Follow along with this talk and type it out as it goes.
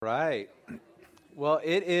Right. Well,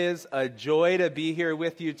 it is a joy to be here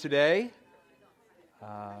with you today.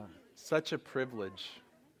 Such a privilege.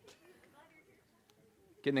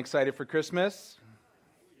 Getting excited for Christmas?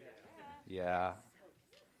 Yeah.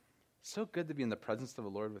 So good to be in the presence of the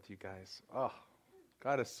Lord with you guys. Oh,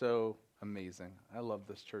 God is so amazing. I love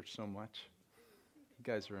this church so much. You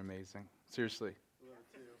guys are amazing. Seriously.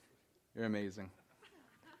 You're amazing.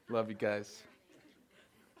 Love you guys.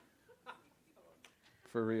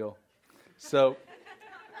 For real. So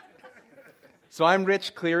I'm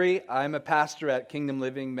Rich Cleary. I'm a pastor at Kingdom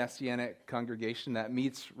Living Messianic Congregation that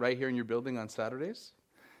meets right here in your building on Saturdays.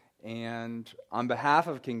 And on behalf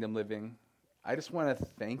of Kingdom Living, I just want to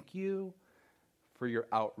thank you for your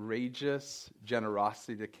outrageous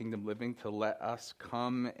generosity to Kingdom Living to let us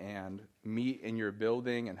come and meet in your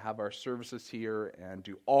building and have our services here and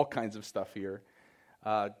do all kinds of stuff here.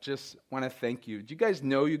 Just want to thank you. Do you guys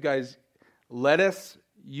know you guys let us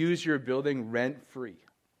use your building rent-free?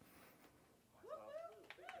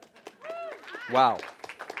 Wow.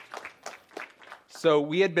 So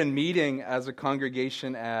we had been meeting as a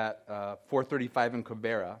congregation at 435 in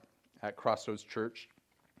Cabrera at Crossroads Church.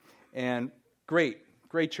 And great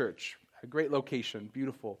church, a great location,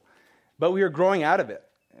 beautiful. But we were growing out of it,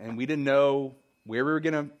 and we didn't know where we were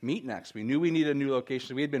going to meet next. We knew we needed a new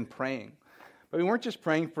location. We had been praying. But we weren't just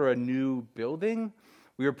praying for a new building.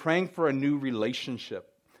 We were praying for a new relationship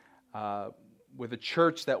with a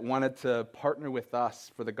church that wanted to partner with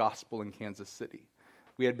us for the gospel in Kansas City.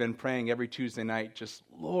 We had been praying every Tuesday night, just,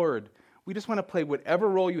 Lord, we just want to play whatever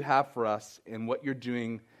role you have for us in what you're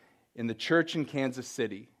doing in the church in Kansas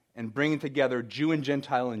City and bringing together Jew and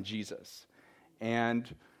Gentile in Jesus. And,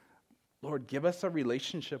 Lord, give us a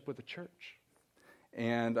relationship with the church.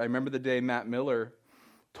 And I remember the day Matt Miller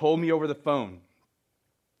told me over the phone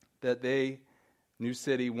that New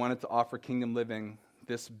City wanted to offer Kingdom Living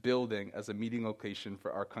this building as a meeting location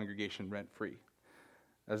for our congregation rent-free.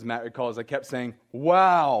 As Matt recalls, I kept saying,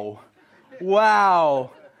 wow. But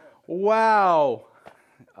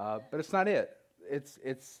it's not it.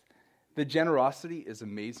 It's the generosity is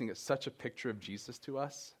amazing. It's such a picture of Jesus to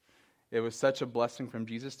us. It was such a blessing from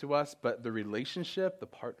Jesus to us, but the relationship, the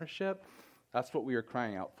partnership, that's what we are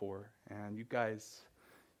crying out for. And you guys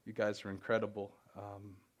are incredible.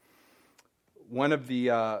 One of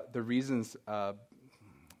the reasons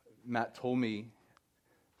Matt told me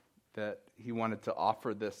that he wanted to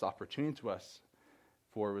offer this opportunity to us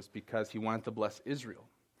for was because he wanted to bless Israel.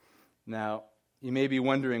 Now, you may be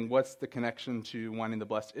wondering, what's the connection to wanting to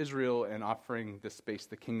bless Israel and offering this space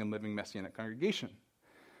to Kingdom Living Messianic Congregation?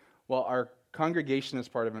 Well, our congregation is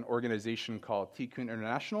part of an organization called Tikkun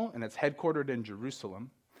International, and it's headquartered in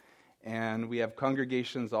Jerusalem. And we have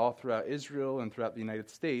congregations all throughout Israel and throughout the United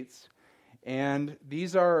States. And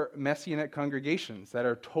these are Messianic congregations that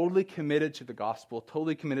are totally committed to the gospel,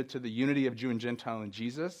 totally committed to the unity of Jew and Gentile in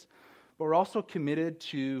Jesus, but we're also committed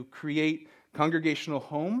to create congregational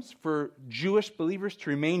homes for Jewish believers to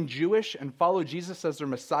remain Jewish and follow Jesus as their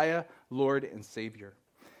Messiah, Lord, and Savior.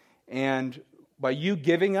 And by you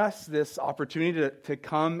giving us this opportunity to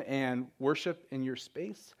come and worship in your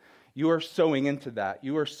space, you are sowing into that.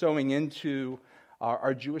 You are sowing into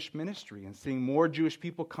our Jewish ministry and seeing more Jewish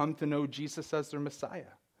people come to know Jesus as their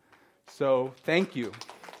Messiah. So thank you.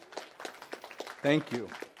 Thank you.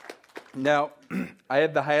 Now, I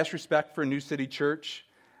have the highest respect for New City Church.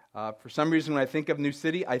 For some reason, when I think of New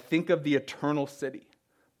City, I think of the eternal city.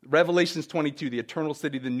 Revelations 22, the eternal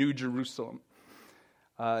city, the New Jerusalem.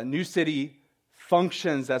 New City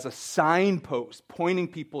functions as a signpost pointing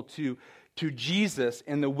people to Jesus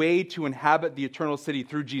and the way to inhabit the eternal city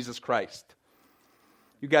through Jesus Christ.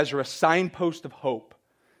 You guys are a signpost of hope,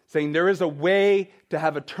 saying there is a way to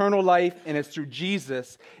have eternal life, and it's through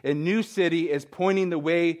Jesus. And New City is pointing the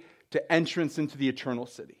way to entrance into the eternal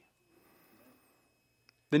city.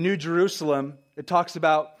 The New Jerusalem, it talks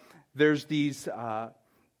about there's these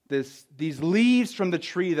leaves from the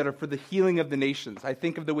tree that are for the healing of the nations. I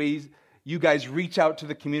think of the ways you guys reach out to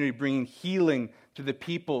the community, bringing healing to the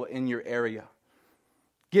people in your area,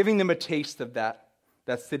 giving them a taste of that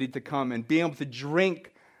city to come, and being able to drink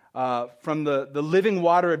from the living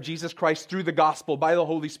water of Jesus Christ through the gospel, by the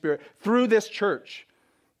Holy Spirit, through this church.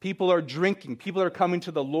 People are drinking. People are coming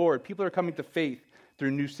to the Lord. People are coming to faith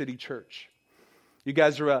through New City Church. You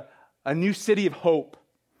guys are a new city of hope,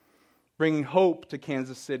 bringing hope to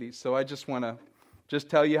Kansas City. So I just want to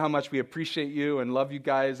tell you how much we appreciate you and love you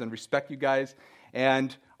guys and respect you guys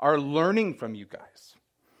and are learning from you guys.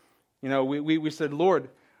 You know, we said, Lord,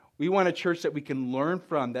 we want a church that we can learn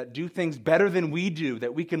from, that do things better than we do,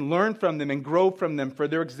 that we can learn from them and grow from them for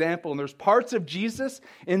their example. And there's parts of Jesus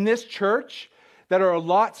in this church that are a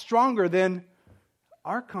lot stronger than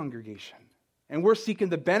our congregation. And we're seeking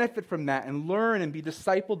to benefit from that and learn and be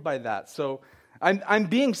discipled by that. So I'm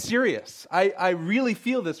being serious. I really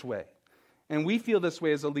feel this way. And we feel this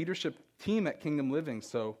way as a leadership team at Kingdom Living.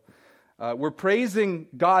 So we're praising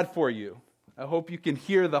God for you. I hope you can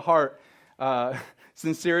hear the heart,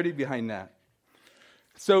 sincerity behind that.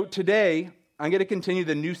 So today, I'm going to continue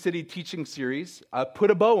the New City teaching series,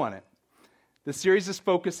 Put a Bow on It. The series is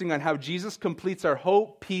focusing on how Jesus completes our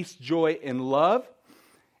hope, peace, joy, and love.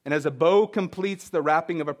 And as a bow completes the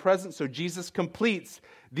wrapping of a present, so Jesus completes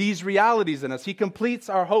these realities in us. He completes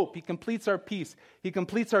our hope. He completes our peace. He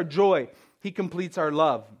completes our joy. He completes our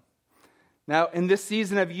love. Now, in this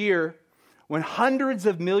season of year, when hundreds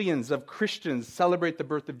of millions of Christians celebrate the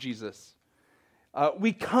birth of Jesus,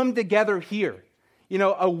 we come together here,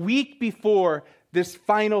 a week before this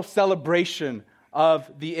final celebration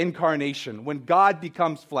of the incarnation, when God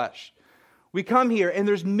becomes flesh. We come here, and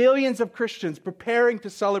there's millions of Christians preparing to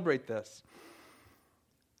celebrate this.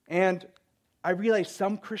 And I realize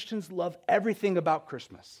some Christians love everything about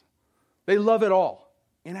Christmas. They love it all.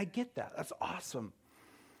 And I get that. That's awesome.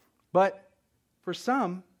 But for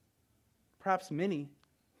some, perhaps many,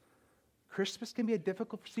 Christmas can be a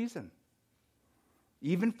difficult season,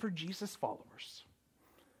 even for Jesus followers.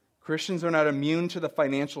 Christians are not immune to the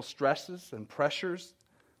financial stresses and pressures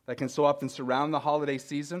that can so often surround the holiday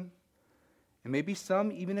season. And maybe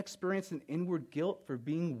some even experience an inward guilt for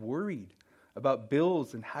being worried about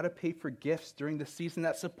bills and how to pay for gifts during the season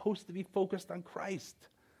that's supposed to be focused on Christ.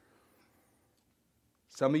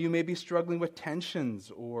 Some of you may be struggling with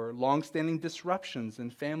tensions or long-standing disruptions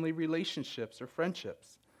in family relationships or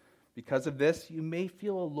friendships. Because of this, you may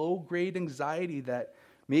feel a low-grade anxiety that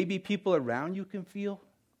maybe people around you can feel,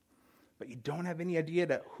 but you don't have any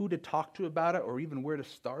idea who to talk to about it or even where to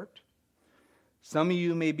start. Some of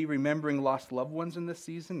you may be remembering lost loved ones in this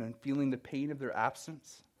season and feeling the pain of their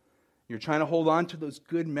absence. You're trying to hold on to those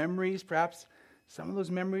good memories. Perhaps some of those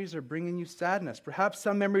memories are bringing you sadness. Perhaps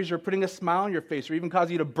some memories are putting a smile on your face or even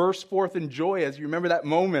causing you to burst forth in joy as you remember that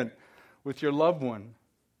moment with your loved one.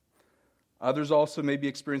 Others also may be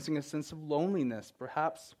experiencing a sense of loneliness,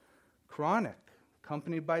 perhaps chronic,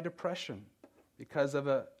 accompanied by depression because of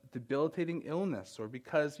a debilitating illness or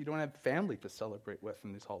because you don't have family to celebrate with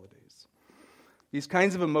in these holidays. These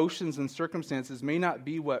kinds of emotions and circumstances may not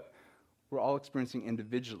be what we're all experiencing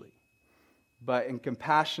individually, but in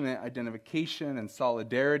compassionate identification and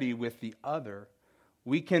solidarity with the other,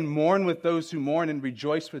 we can mourn with those who mourn and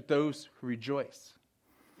rejoice with those who rejoice.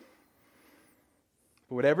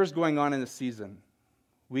 But whatever's going on in this season,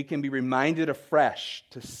 we can be reminded afresh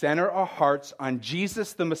to center our hearts on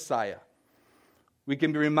Jesus the Messiah. We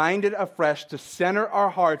can be reminded afresh to center our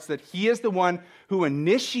hearts that He is the one who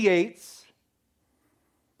initiates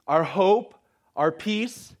our hope, our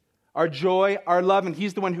peace, our joy, our love, and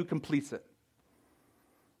He's the one who completes it.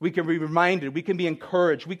 We can be reminded, we can be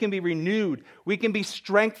encouraged, we can be renewed, we can be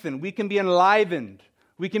strengthened, we can be enlivened,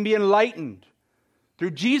 we can be enlightened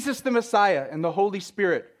through Jesus the Messiah and the Holy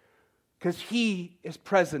Spirit, because He is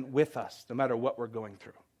present with us no matter what we're going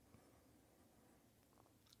through.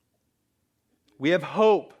 We have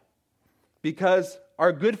hope because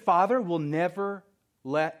our good Father will never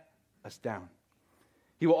let us down.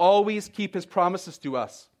 He will always keep His promises to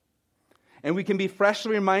us. And we can be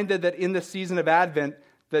freshly reminded that in the season of Advent,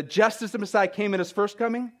 that just as the Messiah came in His first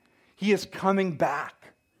coming, He is coming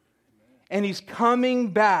back. And He's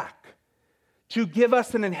coming back to give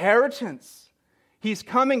us an inheritance. He's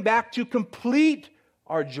coming back to complete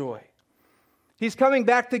our joy. He's coming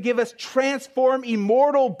back to give us transformed,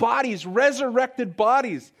 immortal bodies, resurrected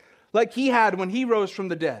bodies, like He had when He rose from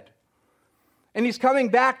the dead. And He's coming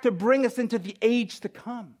back to bring us into the age to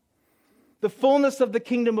come, the fullness of the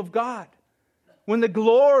kingdom of God, when the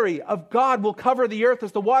glory of God will cover the earth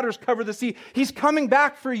as the waters cover the sea. He's coming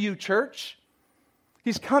back for you, church.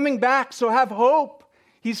 He's coming back, so have hope.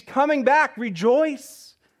 He's coming back,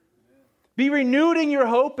 rejoice. Be renewed in your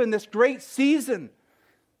hope in this great season,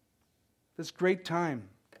 this great time.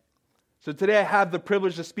 So today I have the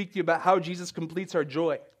privilege to speak to you about how Jesus completes our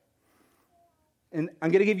joy. And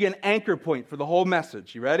I'm going to give you an anchor point for the whole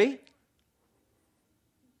message. You ready?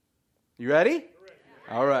 You ready?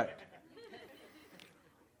 All right.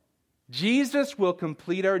 Jesus will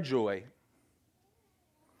complete our joy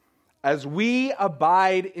as we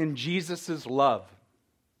abide in Jesus' love.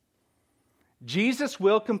 Jesus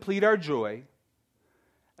will complete our joy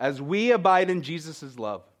as we abide in Jesus'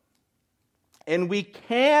 love. And we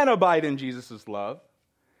can abide in Jesus' love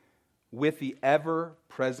with the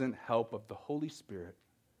ever-present help of the Holy Spirit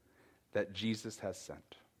that Jesus has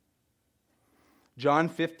sent. John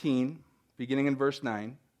 15, beginning in verse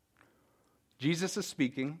 9. Jesus is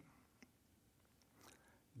speaking.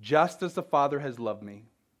 Just as the Father has loved me,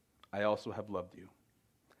 I also have loved you.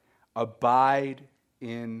 Abide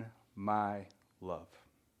in my love.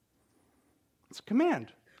 It's a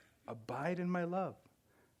command. Abide in my love.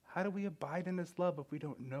 How do we abide in his love if we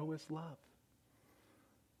don't know his love?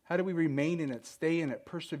 How do we remain in it, stay in it,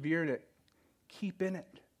 persevere in it, keep in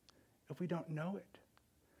it if we don't know it?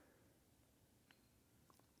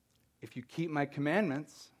 If you keep my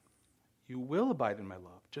commandments, you will abide in my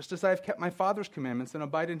love, just as I have kept my Father's commandments and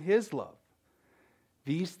abide in his love.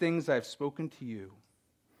 These things I have spoken to you.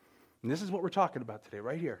 And this is what we're talking about today,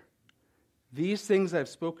 right here. These things I have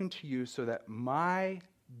spoken to you so that my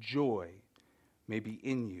joy may be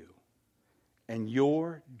in you and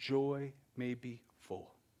your joy may be full.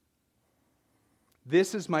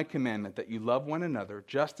 This is my commandment, that you love one another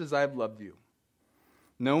just as I have loved you.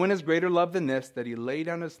 No one has greater love than this, that he lay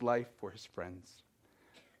down his life for his friends.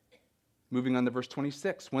 Moving on to verse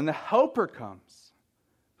 26. When the Helper comes,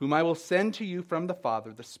 whom I will send to you from the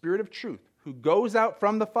Father, the Spirit of truth, who goes out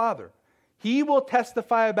from the Father, he will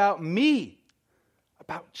testify about me,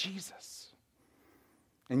 about Jesus.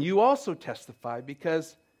 And you also testify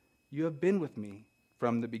because you have been with me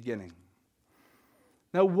from the beginning.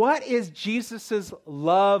 Now, what is Jesus'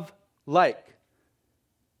 love like?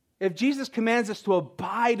 If Jesus commands us to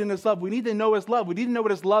abide in his love, we need to know his love. We need to know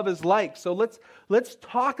what his love is like. So let's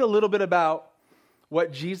talk a little bit about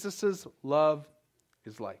what Jesus' love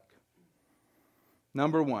is like.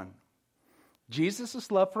 Number one,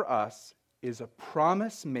 Jesus' love for us is a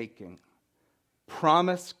promise-making,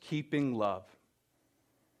 promise-keeping love.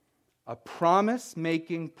 A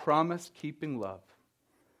promise-making, promise-keeping love.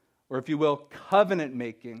 Or if you will,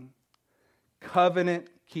 covenant-making,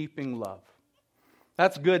 covenant-keeping love.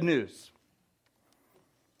 That's good news.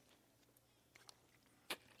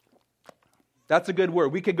 That's a good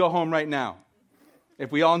word. We could go home right now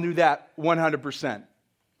if we all knew that 100%.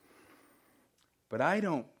 But I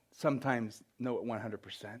don't sometimes know it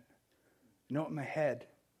 100%. I know it in my head.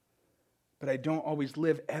 But I don't always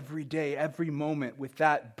live every day, every moment with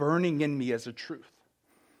that burning in me as a truth.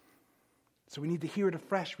 So we need to hear it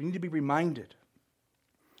afresh. We need to be reminded.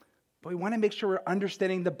 But we want to make sure we're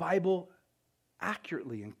understanding the Bible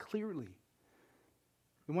accurately and clearly.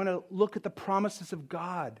 We want to look at the promises of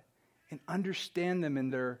God and understand them in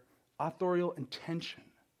their authorial intention.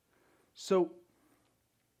 So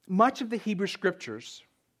much of the Hebrew Scriptures,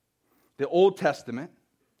 the Old Testament,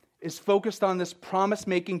 is focused on this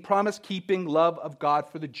promise-making, promise-keeping love of God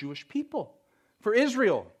for the Jewish people, for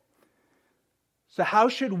Israel. So how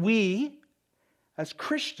should we, as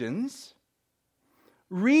Christians,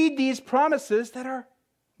 read these promises that are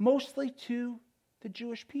mostly to the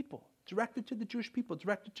Jewish people, directed to the Jewish people,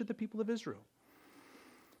 directed to the people of Israel?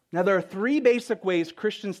 Now, there are three basic ways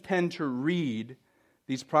Christians tend to read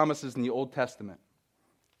these promises in the Old Testament,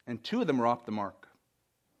 and two of them are off the mark.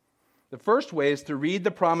 The first way is to read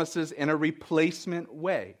the promises in a replacement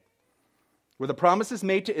way, where the promises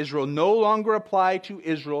made to Israel no longer apply to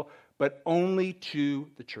Israel, but only to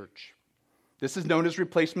the church. This is known as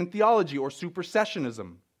replacement theology or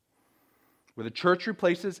supersessionism, where the church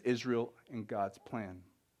replaces Israel in God's plan.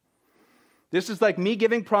 This is like me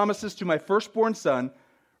giving promises to my firstborn son,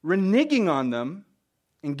 reneging on them,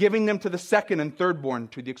 and giving them to the second and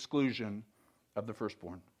thirdborn to the exclusion of the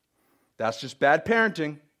firstborn. That's just bad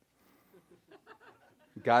parenting.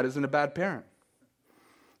 God isn't a bad parent.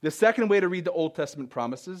 The second way to read the Old Testament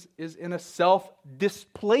promises is in a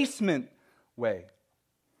self-displacement way.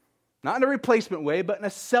 Not in a replacement way, but in a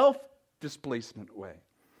self-displacement way,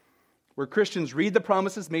 where Christians read the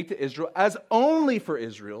promises made to Israel as only for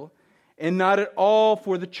Israel and not at all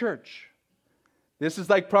for the church. This is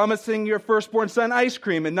like promising your firstborn son ice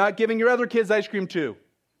cream and not giving your other kids ice cream too.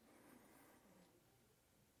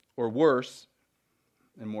 Or worse,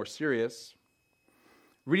 and more serious,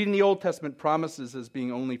 reading the Old Testament promises as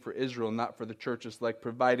being only for Israel, not for the church, is like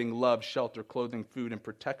providing love, shelter, clothing, food, and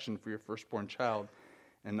protection for your firstborn child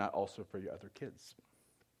and not also for your other kids.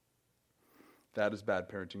 That is bad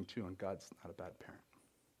parenting too, and God's not a bad parent.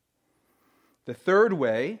 The third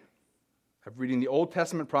way of reading the Old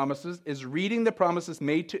Testament promises is reading the promises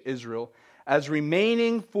made to Israel as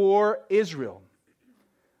remaining for Israel,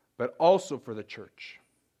 but also for the church.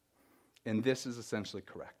 And this is essentially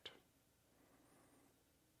correct.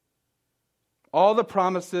 All the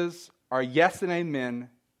promises are yes and amen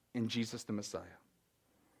in Jesus the Messiah.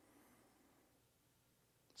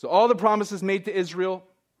 So all the promises made to Israel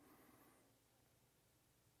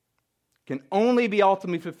can only be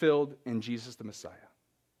ultimately fulfilled in Jesus the Messiah.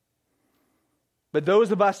 But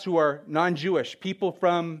those of us who are non-Jewish, people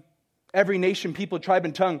from every nation, people, tribe,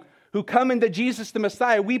 and tongue, who come into Jesus the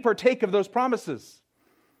Messiah, we partake of those promises,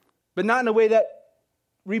 but not in a way that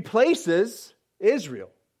replaces Israel.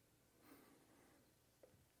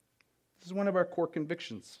 This is one of our core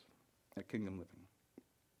convictions at Kingdom Living.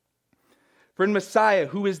 For in Messiah,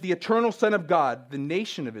 who is the eternal Son of God, the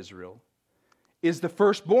nation of Israel is the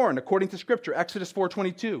firstborn, according to Scripture, Exodus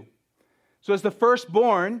 4:22. So as the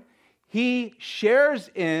firstborn, he shares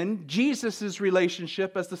in Jesus'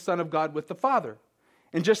 relationship as the Son of God with the Father.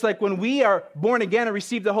 And just like when we are born again and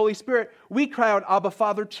receive the Holy Spirit, we cry out, Abba,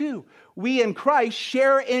 Father, too. We in Christ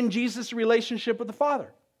share in Jesus' relationship with the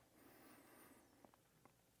Father.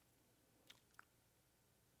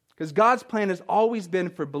 Because God's plan has always been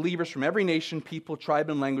for believers from every nation, people, tribe,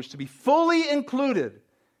 and language to be fully included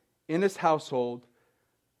in His household,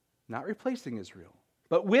 not replacing Israel,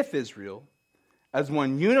 but with Israel, as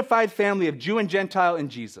one unified family of Jew and Gentile in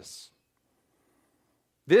Jesus.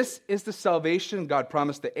 This is the salvation God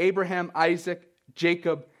promised to Abraham, Isaac,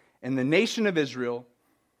 Jacob, and the nation of Israel.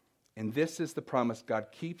 And this is the promise God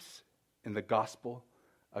keeps in the gospel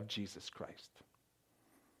of Jesus Christ.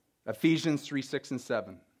 Ephesians 3, 6, and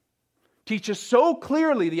 7 teaches so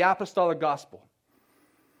clearly the apostolic gospel,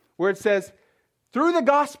 where it says, through the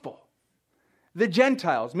gospel, the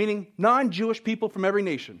Gentiles, meaning non-Jewish people from every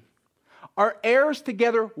nation, are heirs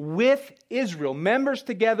together with Israel, members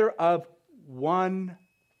together of one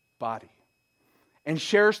body, and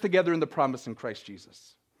shares together in the promise in Christ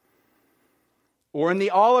Jesus. Or in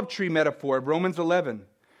the olive tree metaphor of Romans 11,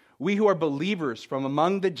 we who are believers from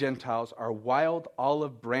among the Gentiles are wild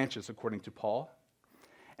olive branches, according to Paul,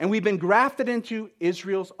 and we've been grafted into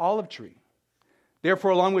Israel's olive tree.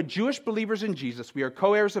 Therefore, along with Jewish believers in Jesus, we are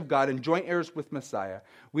co-heirs of God and joint heirs with Messiah.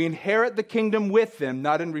 We inherit the kingdom with them,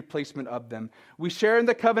 not in replacement of them. We share in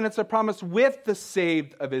the covenants of promise with the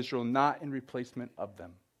saved of Israel, not in replacement of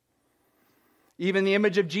them. Even the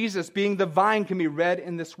image of Jesus being the vine can be read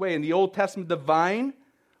in this way. In the Old Testament, the vine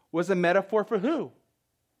was a metaphor for who?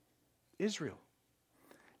 Israel.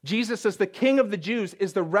 Jesus, as the King of the Jews,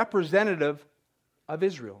 is the representative of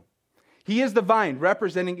Israel. He is the vine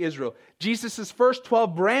representing Israel. Jesus' first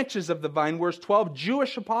 12 branches of the vine were 12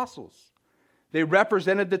 Jewish apostles. They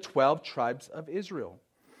represented the 12 tribes of Israel.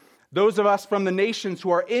 Those of us from the nations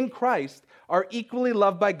who are in Christ are equally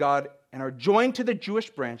loved by God and are joined to the Jewish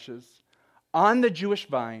branches on the Jewish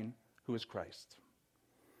vine, who is Christ.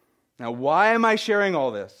 Now, why am I sharing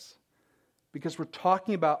all this? Because we're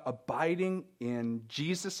talking about abiding in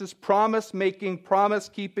Jesus' promise-making,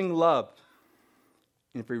 promise-keeping love.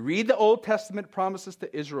 And if we read the Old Testament promises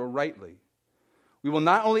to Israel rightly, we will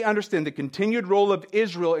not only understand the continued role of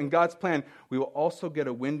Israel in God's plan, we will also get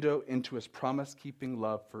a window into His promise-keeping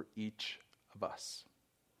love for each of us.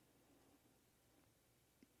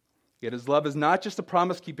 Yet His love is not just a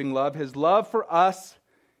promise-keeping love. His love for us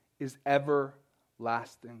is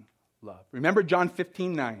everlasting love. Remember John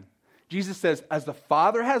 15:9. Jesus says, as the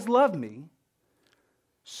Father has loved me,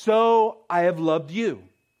 so I have loved you.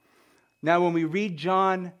 Now, when we read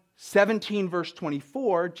John 17, verse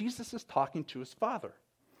 24, Jesus is talking to His Father.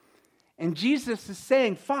 And Jesus is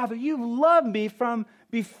saying, Father, you loved me from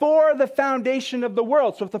before the foundation of the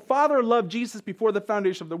world. So if the Father loved Jesus before the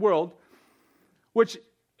foundation of the world, which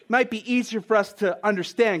might be easier for us to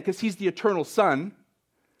understand because He's the eternal Son,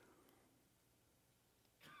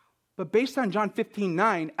 but based on John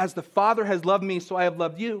 15:9, as the Father has loved me, so I have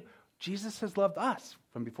loved you, Jesus has loved us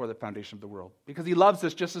from before the foundation of the world because He loves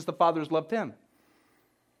us just as the Father has loved Him.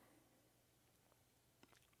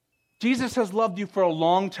 Jesus has loved you for a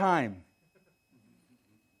long time.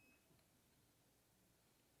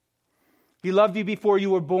 He loved you before you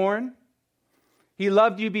were born. He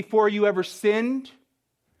loved you before you ever sinned.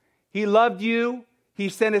 He loved you. He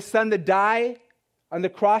sent His Son to die on the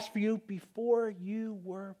cross for you before you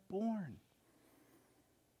were born.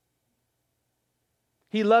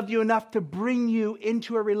 He loved you enough to bring you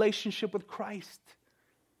into a relationship with Christ.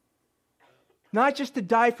 Not just to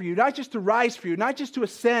die for you, not just to rise for you, not just to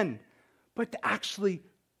ascend, but to actually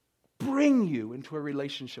bring you into a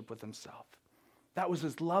relationship with Himself. That was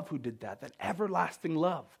His love who did that everlasting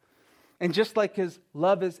love. And just like His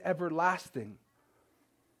love is everlasting,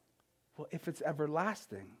 well, if it's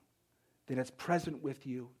everlasting, then it's present with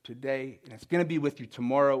you today, and it's going to be with you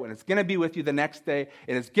tomorrow, and it's going to be with you the next day,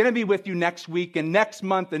 and it's going to be with you next week, and next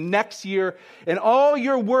month, and next year, and all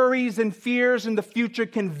your worries and fears in the future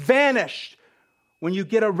can vanish when you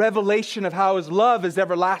get a revelation of how His love is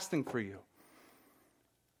everlasting for you.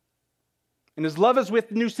 And His love is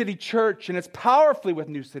with New City Church, and it's powerfully with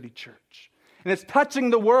New City Church. And it's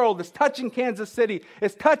touching the world, it's touching Kansas City,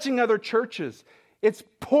 it's touching other churches. It's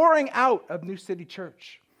pouring out of New City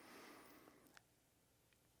Church.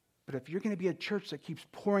 But if you're going to be a church that keeps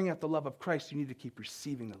pouring out the love of Christ, you need to keep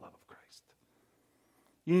receiving the love of Christ.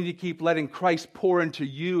 You need to keep letting Christ pour into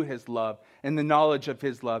you his love and the knowledge of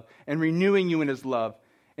his love and renewing you in his love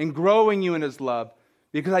and growing you in his love,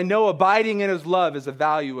 because I know abiding in his love is a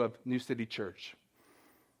value of New City Church.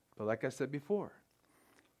 But like I said before,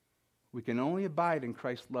 we can only abide in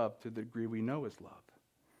Christ's love to the degree we know his love.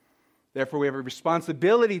 Therefore, we have a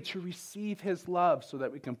responsibility to receive his love so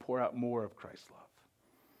that we can pour out more of Christ's love.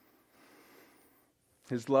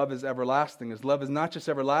 His love is everlasting. His love is not just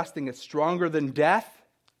everlasting, it's stronger than death,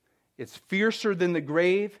 it's fiercer than the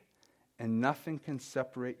grave, and nothing can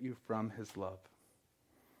separate you from his love.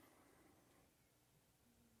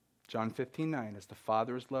 John 15:9, as the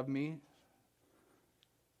Father has loved me,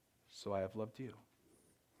 so I have loved you.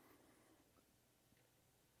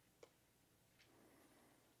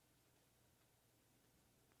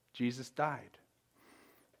 Jesus died,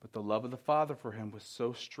 but the love of the Father for him was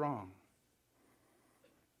so strong,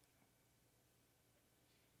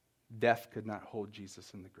 death could not hold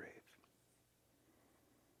Jesus in the grave.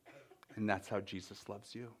 And that's how Jesus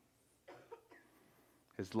loves you.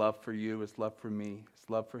 His love for you, his love for me, his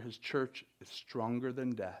love for his church is stronger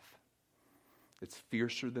than death. It's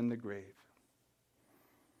fiercer than the grave.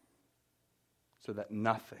 So that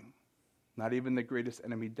nothing, not even the greatest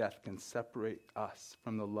enemy, death, can separate us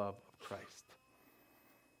from the love of Christ.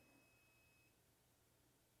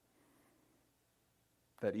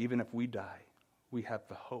 That even if we die, we have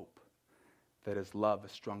the hope that his love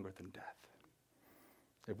is stronger than death.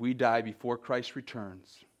 If we die before Christ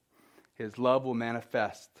returns, his love will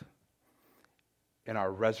manifest in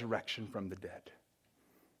our resurrection from the dead,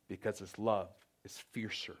 because his love is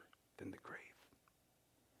fiercer than the grave.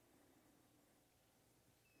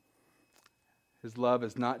 His love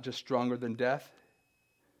is not just stronger than death.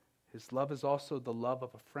 His love is also the love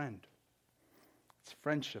of a friend. It's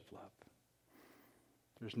friendship love.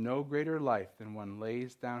 There's no greater life than one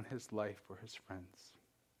lays down his life for his friends.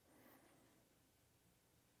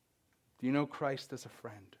 Do you know Christ as a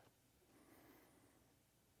friend?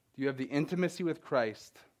 Do you have the intimacy with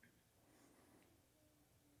Christ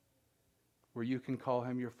where you can call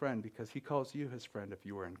him your friend, because he calls you his friend if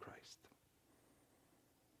you are in Christ?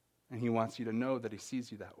 And he wants you to know that he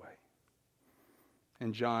sees you that way.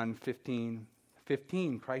 In John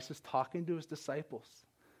 15:15, Christ is talking to his disciples.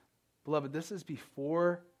 Beloved, this is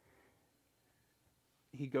before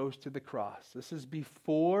he goes to the cross. This is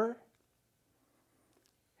before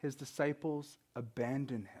his disciples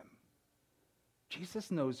abandon him. Jesus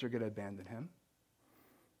knows they're going to abandon him,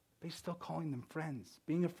 but he's still calling them friends.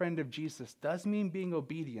 Being a friend of Jesus does mean being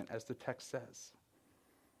obedient, as the text says,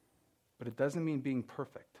 but it doesn't mean being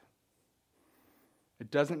perfect. It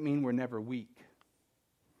doesn't mean we're never weak.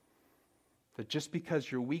 That just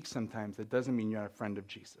because you're weak sometimes, that doesn't mean you're not a friend of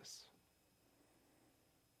Jesus.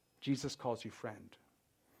 Jesus calls you friend.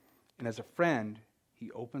 And as a friend,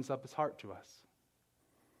 he opens up his heart to us.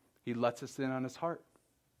 He lets us in on his heart.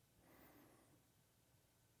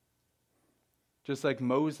 Just like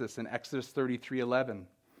Moses in Exodus 33:11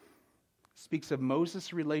 speaks of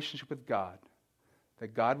Moses' relationship with God,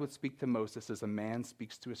 that God would speak to Moses as a man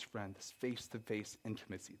speaks to his friend, this face-to-face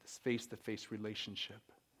intimacy, this face-to-face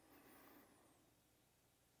relationship.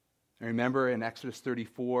 And remember in Exodus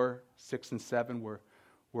 34:6 and 7,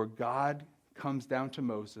 where God comes down to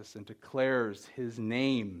Moses and declares his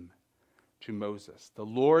name to Moses. The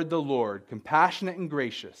Lord, compassionate and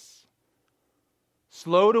gracious,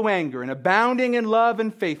 slow to anger and abounding in love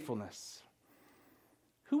and faithfulness.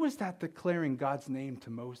 Who was that declaring God's name to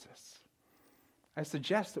Moses? I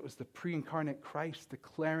suggest it was the pre-incarnate Christ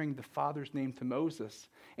declaring the Father's name to Moses.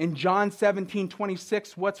 In John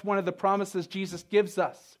 17:26, what's one of the promises Jesus gives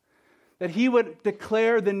us? That he would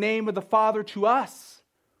declare the name of the Father to us.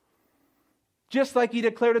 Just like he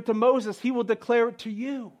declared it to Moses, he will declare it to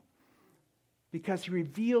you, because he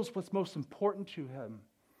reveals what's most important to him,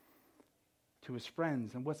 to his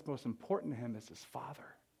friends, and what's most important to him is his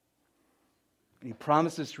Father. And he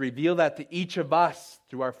promises to reveal that to each of us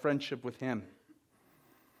through our friendship with him.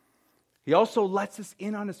 He also lets us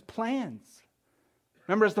in on his plans.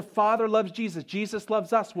 Remember, as the Father loves Jesus, Jesus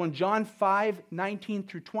loves us. Well, in John 5:19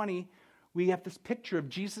 through 20, we have this picture of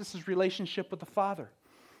Jesus' relationship with the Father.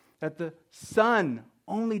 That the Son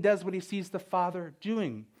only does what he sees the Father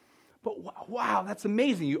doing. But wow, that's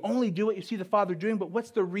amazing. You only do what you see the Father doing, but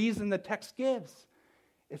what's the reason the text gives?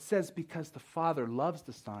 It says because the Father loves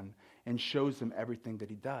the Son and shows him everything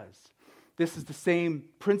that he does. This is the same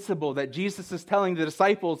principle that Jesus is telling the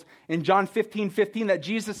disciples in John 15:15 that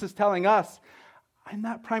Jesus is telling us. I'm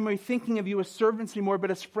not primarily thinking of you as servants anymore,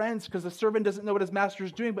 but as friends, because the servant doesn't know what his master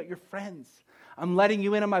is doing, but you're friends. I'm letting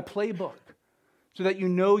you in on my playbook so that you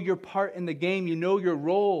know your part in the game, you know your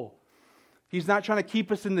role. He's not trying to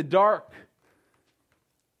keep us in the dark.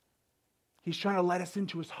 He's trying to let us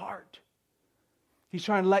into his heart. He's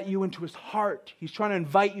trying to let you into his heart. He's trying to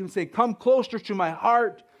invite you and say, come closer to my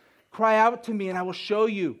heart. Cry out to me and I will show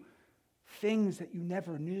you things that you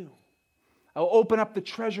never knew. I will open up the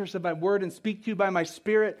treasures of my word and speak to you by my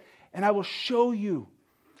Spirit, and I will show you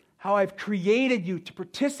how I've created you to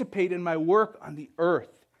participate in my work on the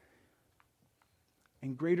earth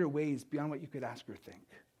in greater ways beyond what you could ask or think.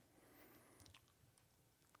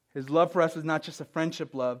 His love for us is not just a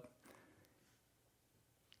friendship love.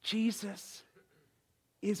 Jesus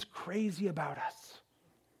is crazy about us.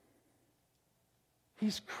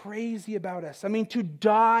 He's crazy about us. I mean, to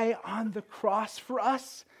die on the cross for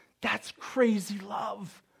us, that's crazy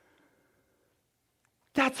love.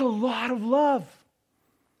 That's a lot of love.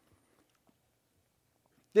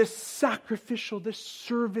 This sacrificial, this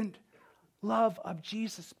servant love of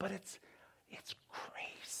Jesus, but it's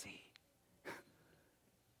crazy.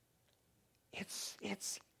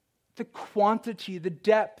 It's the quantity, the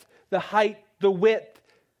depth, the height, the width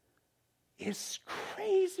is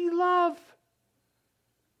crazy love.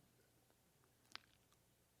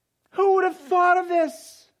 Who would have thought of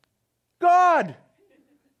this? God.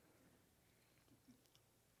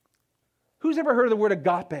 Who's ever heard of the word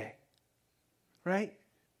agape? Right?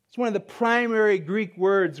 It's one of the primary Greek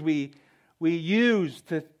words we use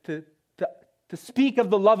to speak of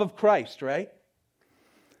the love of Christ, right?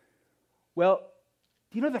 Well,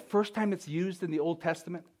 do you know the first time it's used in the Old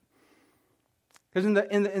Testament? Because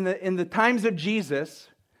in the times of Jesus,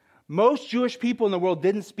 most Jewish people in the world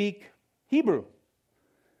didn't speak Hebrew.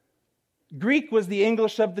 Greek was the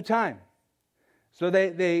English of the time. So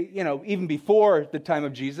they even before the time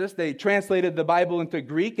of Jesus, they translated the Bible into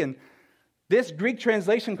Greek, and this Greek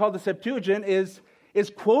translation called the Septuagint is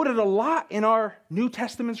quoted a lot in our New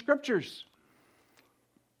Testament scriptures.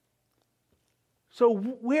 So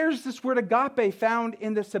where's this word agape found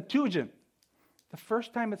in the Septuagint? The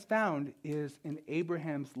first time it's found is in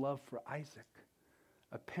Abraham's love for Isaac,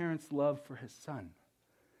 a parent's love for his son.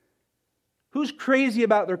 Who's crazy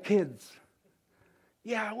about their kids?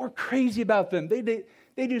 Yeah, we're crazy about them. They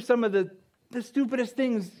do some of the stupidest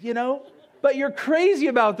things, but you're crazy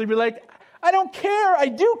about them. You're like, I don't care. I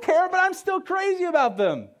do care, but I'm still crazy about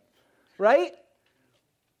them. Right?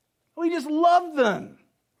 We just love them.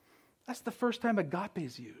 That's the first time agape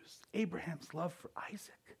is used. Abraham's love for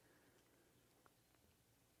Isaac.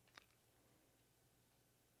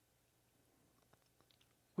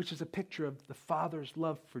 Which is a picture of the Father's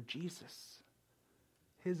love for Jesus,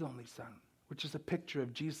 his only Son, which is a picture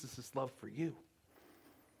of Jesus' love for you.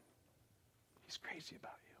 He's crazy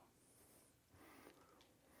about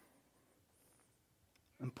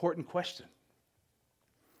you. Important question.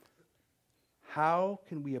 How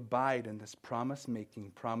can we abide in this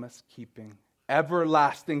promise-making, promise-keeping,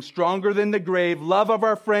 everlasting, stronger than the grave love of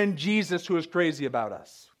our friend Jesus who is crazy about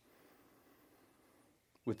us?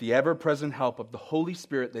 With the ever-present help of the Holy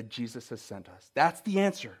Spirit that Jesus has sent us. That's the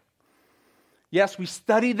answer. Yes, we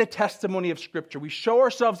study the testimony of Scripture. We show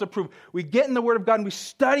ourselves approved. We get in the Word of God and we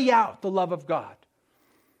study out the love of God.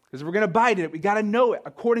 Because if we're going to abide in it, we got to know it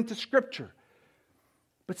according to Scripture.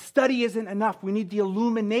 But study isn't enough. We need the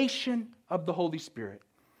illumination of the Holy Spirit.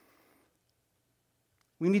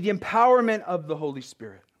 We need the empowerment of the Holy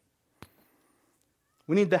Spirit.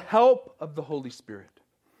 We need the help of the Holy Spirit.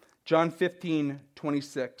 John 15,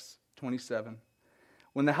 26, 27.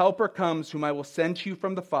 When the Helper comes, whom I will send to you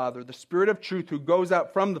from the Father, the Spirit of truth who goes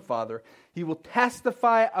out from the Father, he will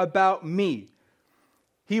testify about me.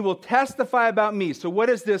 He will testify about me. So what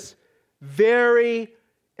is this very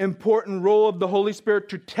important role of the Holy Spirit?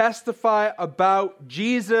 To testify about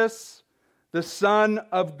Jesus, the Son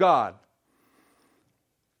of God.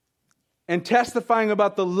 And testifying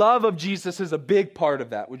about the love of Jesus is a big part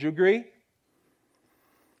of that. Would you agree?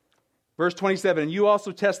 Verse 27, and you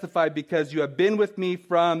also testify because you have been with me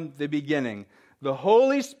from the beginning. The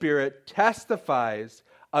Holy Spirit testifies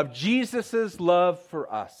of Jesus' love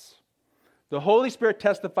for us. The Holy Spirit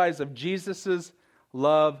testifies of Jesus'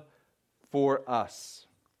 love for us.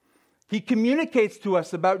 He communicates to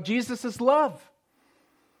us about Jesus' love.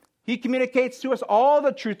 He communicates to us all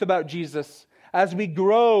the truth about Jesus as we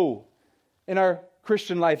grow in our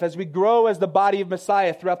Christian life, as we grow as the body of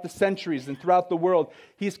Messiah throughout the centuries and throughout the world.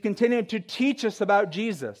 He's continuing to teach us about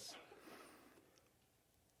Jesus.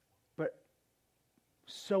 But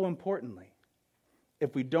so importantly,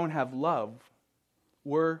 if we don't have love,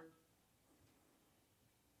 we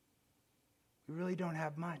really don't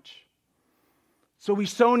have much. So we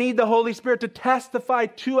so need the Holy Spirit to testify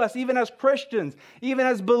to us, even as Christians, even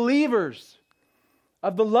as believers,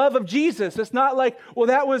 of the love of Jesus. It's not like, well,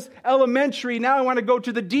 that was elementary. Now I want to go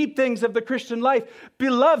to the deep things of the Christian life.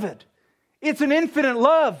 Beloved, it's an infinite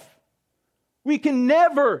love. We can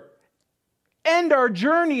never end our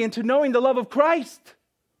journey into knowing the love of Christ.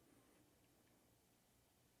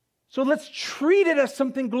 So let's treat it as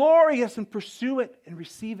something glorious and pursue it and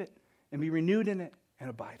receive it and be renewed in it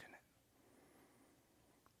and abide in it.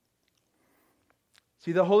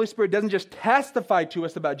 See, the Holy Spirit doesn't just testify to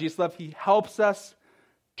us about Jesus' love. He helps us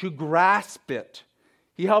to grasp it.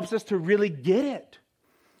 He helps us to really get it.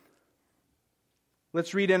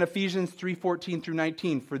 Let's read in Ephesians 3:14 through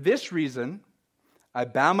 19. For this reason, I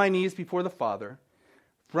bow my knees before the Father.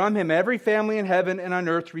 From him every family in heaven and on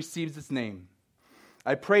earth receives its name.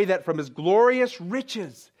 I pray that from his glorious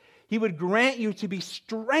riches, he would grant you to be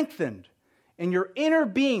strengthened in your inner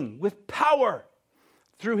being with power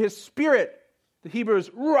through his Spirit. The Hebrew is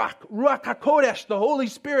Ruach HaKodesh, the Holy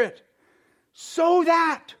Spirit, so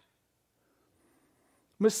that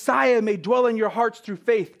Messiah may dwell in your hearts through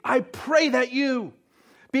faith. I pray that you,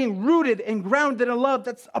 being rooted and grounded in love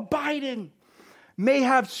that's abiding, may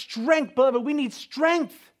have strength. Beloved, we need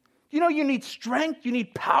strength. You need strength. You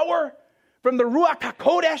need power from the Ruach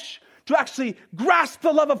HaKodesh to actually grasp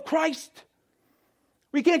the love of Christ.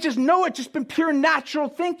 We can't just know it just from pure natural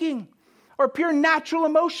thinking or pure natural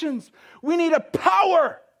emotions. We need a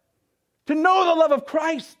power to know the love of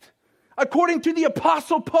Christ, according to the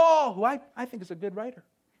Apostle Paul, who I think is a good writer.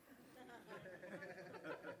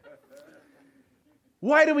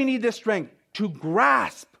 Why do we need this strength? To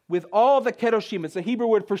grasp with all the kedoshim. It's a Hebrew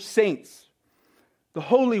word for saints, the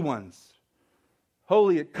holy ones.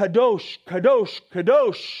 Holy, kadosh, kadosh,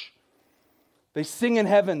 kadosh. They sing in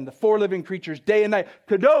heaven, the four living creatures, day and night.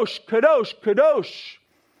 Kadosh, kadosh, kadosh.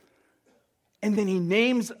 And then he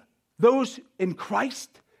names those in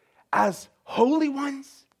Christ as holy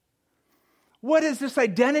ones. What is this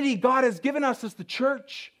identity God has given us as the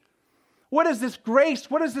church? What is this grace?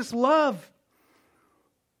 What is this love?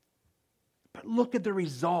 But look at the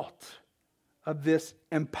result of this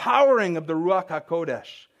empowering of the Ruach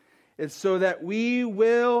HaKodesh. It's so that we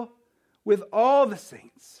will, with all the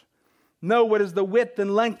saints, know what is the width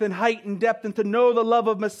and length and height and depth, and to know the love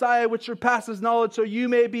of Messiah which surpasses knowledge, so you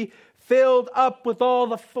may be filled up with all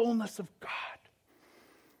the fullness of God.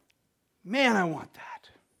 Man, I want that.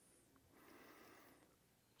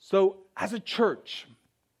 So, as a church,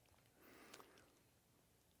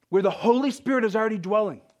 where the Holy Spirit is already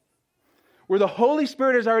dwelling, where the Holy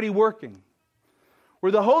Spirit is already working,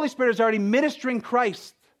 where the Holy Spirit is already ministering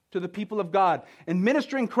Christ to the people of God, and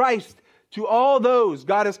ministering Christ to all those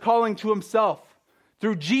God is calling to himself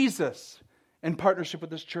through Jesus in partnership with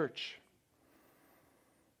this church.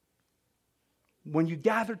 When you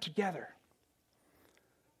gather together,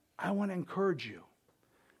 I want to encourage you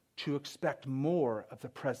to expect more of the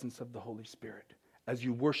presence of the Holy Spirit as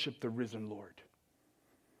you worship the risen Lord.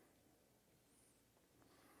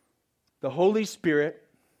 The Holy Spirit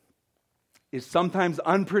is sometimes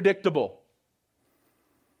unpredictable,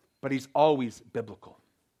 but he's always biblical.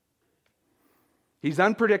 He's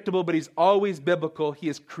unpredictable, but he's always biblical. He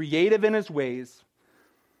is creative in his ways,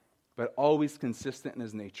 but always consistent in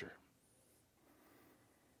his nature.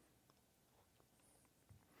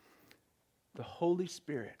 The Holy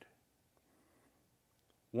Spirit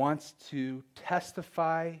wants to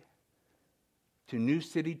testify to New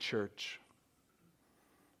City Church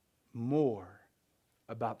more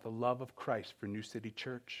about the love of Christ for New City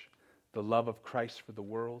Church, the love of Christ for the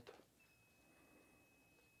world,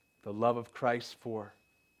 the love of Christ for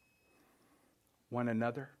one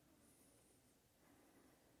another.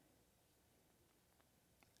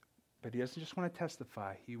 But he doesn't just want to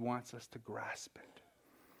testify, he wants us to grasp it.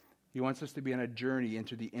 He wants us to be on a journey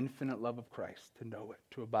into the infinite love of Christ, to know it,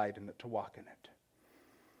 to abide in it, to walk in it.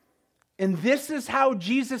 And this is how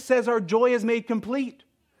Jesus says our joy is made complete.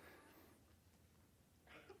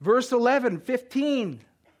 Verse 11, 15,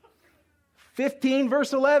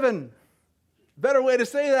 verse 11. Better way to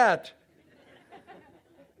say that.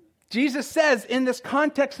 Jesus says in this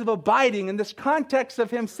context of abiding, in this context of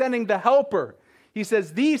him sending the helper, he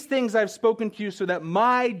says, these things I've spoken to you so that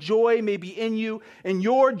my joy may be in you and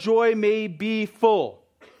your joy may be full.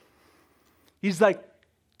 He's like,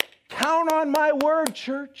 count on my word,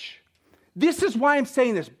 church. This is why I'm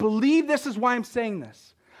saying this. Believe this is why I'm saying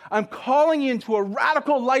this. I'm calling you into a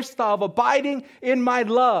radical lifestyle of abiding in my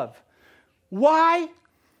love. Why?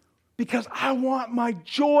 Because I want my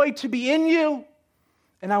joy to be in you,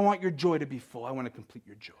 and I want your joy to be full. I want to complete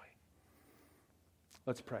your joy.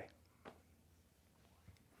 Let's pray.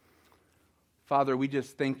 Father, we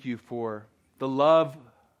just thank you for the love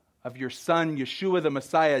of your Son, Yeshua the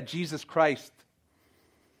Messiah, Jesus Christ.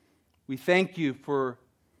 We thank you for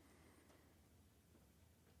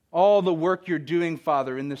all the work you're doing,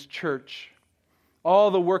 Father, in this church. All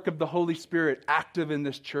the work of the Holy Spirit active in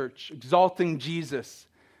this church, exalting Jesus,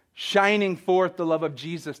 shining forth the love of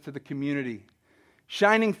Jesus to the community,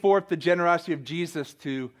 shining forth the generosity of Jesus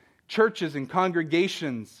to churches and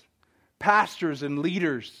congregations, pastors and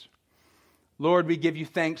leaders. Lord, we give you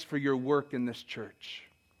thanks for your work in this church.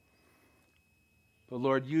 But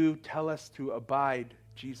Lord, you tell us to abide,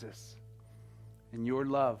 Jesus, in your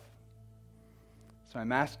love. So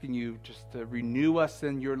I'm asking you just to renew us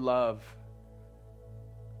in your love.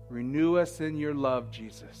 Renew us in your love,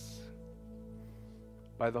 Jesus,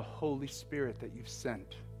 by the Holy Spirit that you've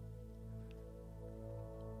sent.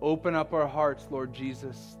 Open up our hearts, Lord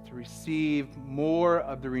Jesus, to receive more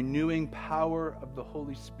of the renewing power of the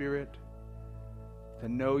Holy Spirit, to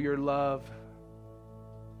know your love,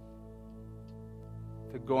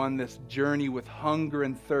 to go on this journey with hunger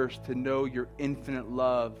and thirst, to know your infinite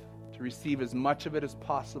love, to receive as much of it as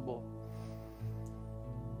possible,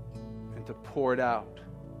 and to pour it out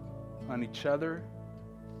on each other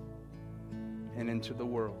and into the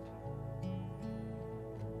world.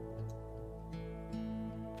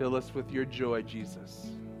 Fill us with your joy, Jesus,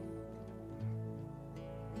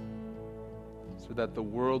 so that the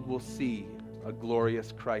world will see a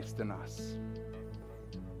glorious Christ in us.